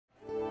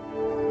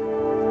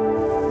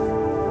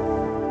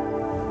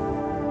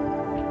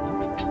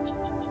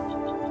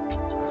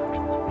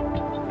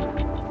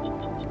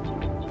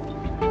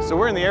So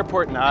we're in the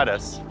airport in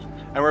Addis,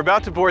 and we're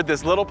about to board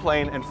this little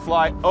plane and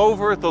fly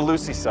over the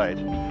Lucy site,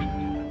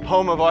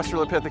 home of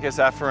Australopithecus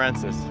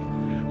afarensis,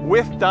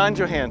 with Don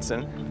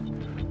Johansen,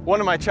 one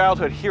of my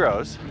childhood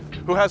heroes,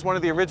 who has one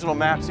of the original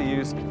maps he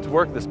used to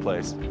work this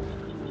place.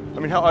 I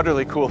mean, how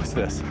utterly cool is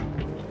this?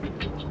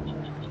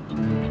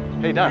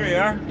 Hey, Don. Here you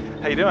are.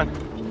 How you doing?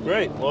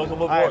 Great.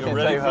 Welcome aboard. You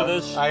ready for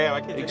this I am.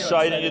 I can't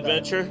exciting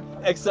adventure?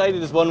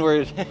 Excited is one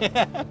word.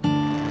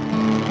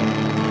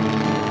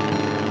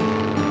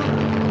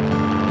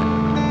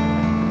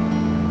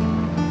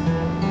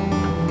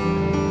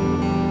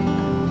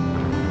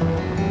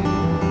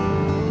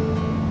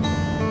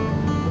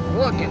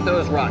 Look at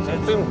those rocks.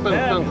 Boom, boom,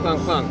 boom,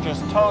 boom, boom.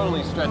 Just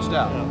totally stretched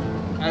out.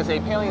 Yeah. As a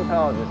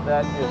paleontologist,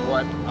 that is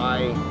what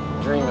I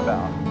dream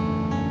about.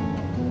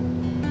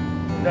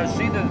 Now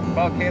see the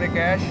volcanic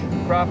ash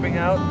cropping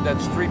out?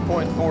 That's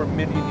 3.4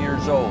 million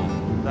years old.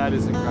 That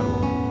is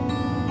incredible.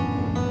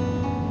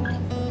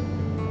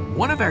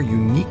 One of our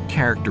unique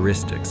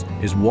characteristics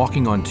is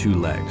walking on two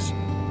legs.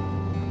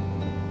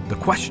 The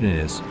question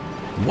is,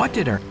 what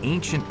did our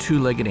ancient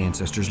two-legged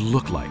ancestors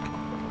look like?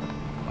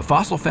 A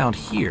fossil found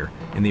here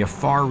in the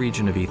Afar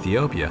region of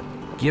Ethiopia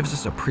gives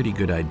us a pretty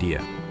good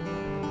idea.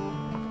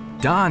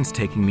 Don's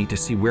taking me to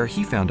see where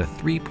he found a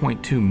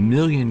 3.2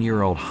 million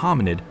year old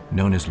hominid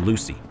known as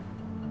Lucy.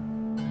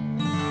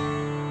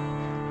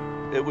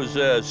 It was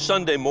a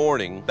Sunday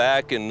morning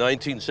back in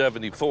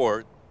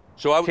 1974.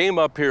 So I came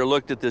up here,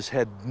 looked at this,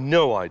 had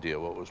no idea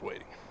what was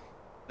waiting.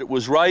 It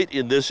was right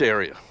in this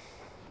area,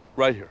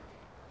 right here.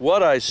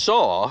 What I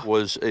saw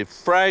was a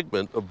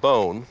fragment of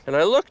bone, and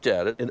I looked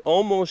at it and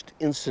almost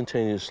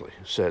instantaneously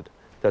said,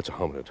 that's a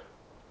hominid.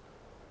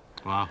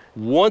 Wow.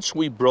 Once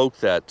we broke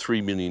that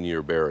 3 million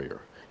year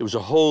barrier, it was a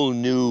whole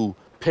new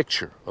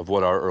picture of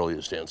what our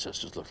earliest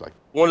ancestors looked like.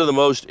 One of the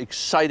most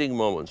exciting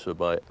moments of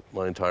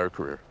my entire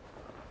career.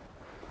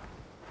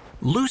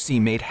 Lucy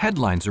made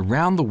headlines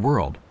around the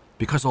world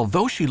because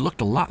although she looked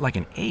a lot like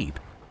an ape,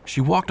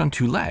 she walked on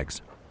two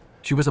legs.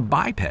 She was a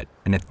biped,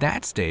 and at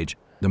that stage,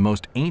 the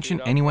most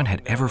ancient anyone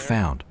had ever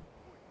found.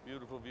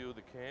 Beautiful view of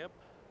the camp.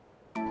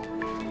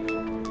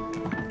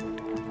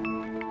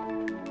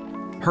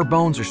 Her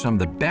bones are some of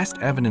the best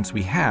evidence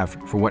we have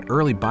for what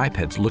early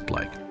bipeds looked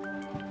like.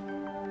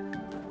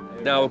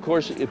 Now, of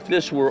course, if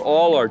this were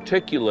all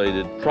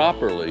articulated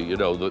properly, you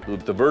know,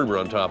 with the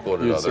vertebrae on top of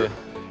one another,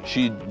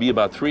 she'd be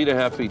about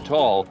 3.5 feet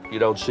tall. You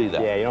don't see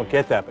that. Yeah, you don't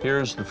get that.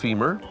 Here's the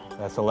femur.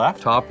 That's the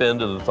left. Top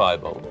end of the thigh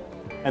bone.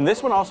 And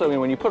this one also, I mean,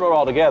 when you put it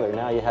all together,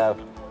 now you have,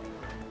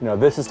 you know,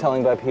 this is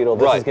telling bipedal,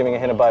 this is giving a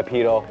hint of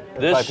bipedal.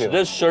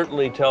 This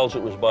certainly tells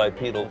it was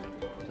bipedal.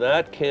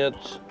 That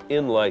can't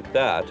in like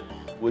that,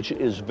 which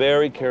is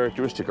very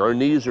characteristic. Our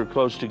knees are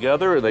close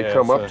together and they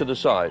come up to the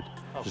side.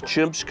 The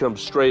chimps come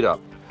straight up.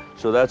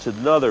 So that's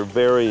another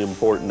very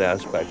important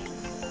aspect.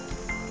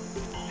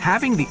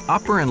 Having the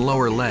upper and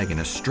lower leg in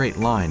a straight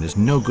line is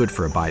no good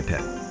for a biped.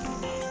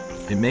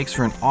 It makes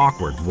for an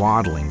awkward,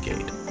 waddling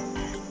gait.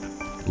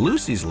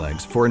 Lucy's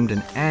legs formed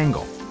an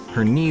angle.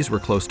 Her knees were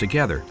close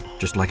together,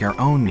 just like our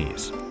own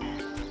knees.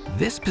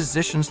 This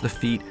positions the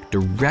feet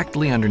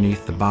directly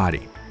underneath the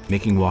body,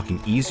 making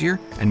walking easier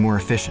and more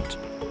efficient.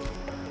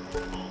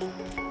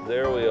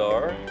 There we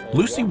are.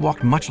 Lucy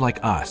walked much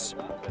like us,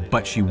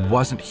 but she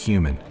wasn't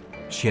human.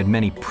 She had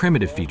many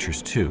primitive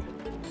features too.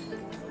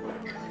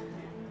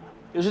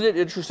 Isn't it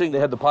interesting? They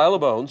had the pile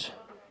of bones.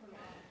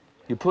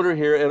 You put her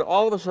here, and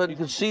all of a sudden you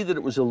could see that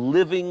it was a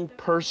living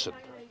person.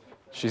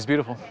 She's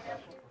beautiful.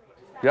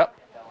 Yep.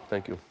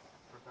 Thank you.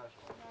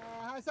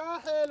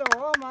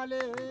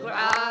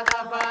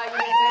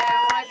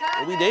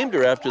 We named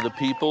her after the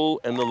people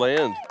and the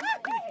land.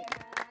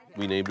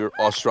 We named her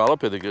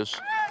Australopithecus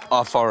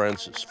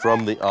afarensis,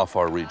 from the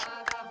Afar region.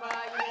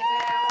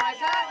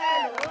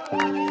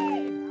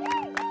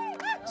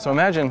 So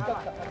imagine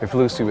if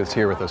Lucy was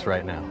here with us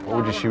right now.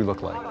 What would she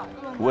look like?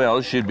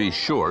 Well, she'd be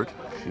short.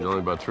 She's only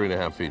about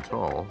 3.5 feet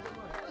tall.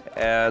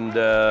 And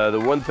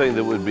the one thing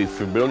that would be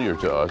familiar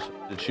to us,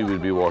 that she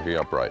would be walking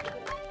upright.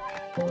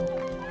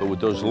 But with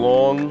those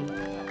long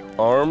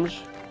arms,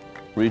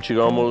 reaching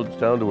almost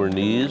down to her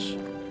knees,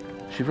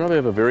 she'd probably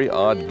have a very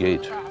odd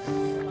gait.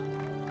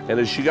 And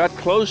as she got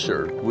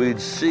closer, we'd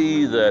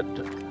see that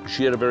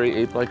she had a very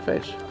ape-like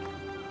face.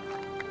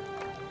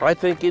 I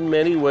think in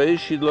many ways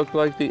she'd look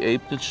like the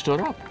ape that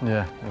stood up.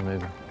 Yeah,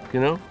 amazing. You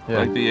know,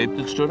 like the ape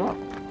that stood up.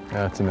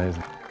 Yeah, that's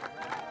amazing.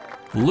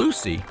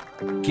 Lucy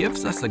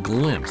gives us a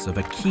glimpse of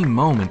a key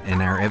moment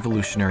in our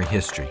evolutionary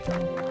history.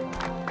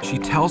 She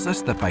tells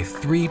us that by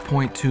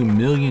 3.2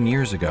 million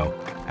years ago,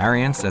 our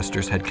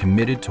ancestors had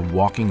committed to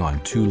walking on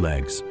two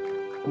legs.